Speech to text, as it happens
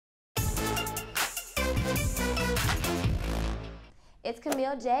It's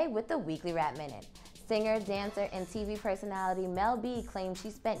Camille J with the Weekly Wrap Minute. Singer, dancer, and TV personality Mel B claims she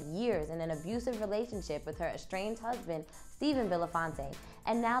spent years in an abusive relationship with her estranged husband, Stephan Belafonte,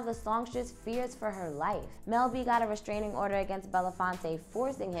 and now the songstress fears for her life. Mel B got a restraining order against Belafonte,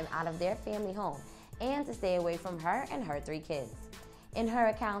 forcing him out of their family home and to stay away from her and her 3 kids. In her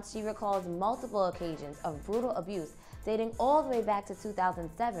account, she recalls multiple occasions of brutal abuse dating all the way back to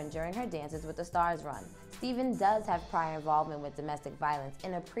 2007 during her Dances with the Stars run. Stephan does have prior involvement with domestic violence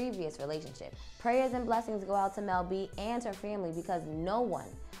in a previous relationship. Prayers and blessings go out to Mel B and her family because no one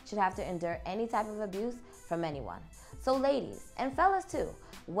should have to endure any type of abuse from anyone. So ladies, and fellas too,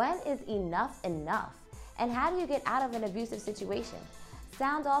 when is enough enough? And how do you get out of an abusive situation?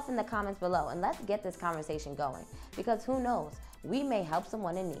 Sound off in the comments below and let's get this conversation going, because who knows, we may help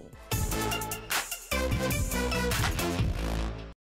someone in need.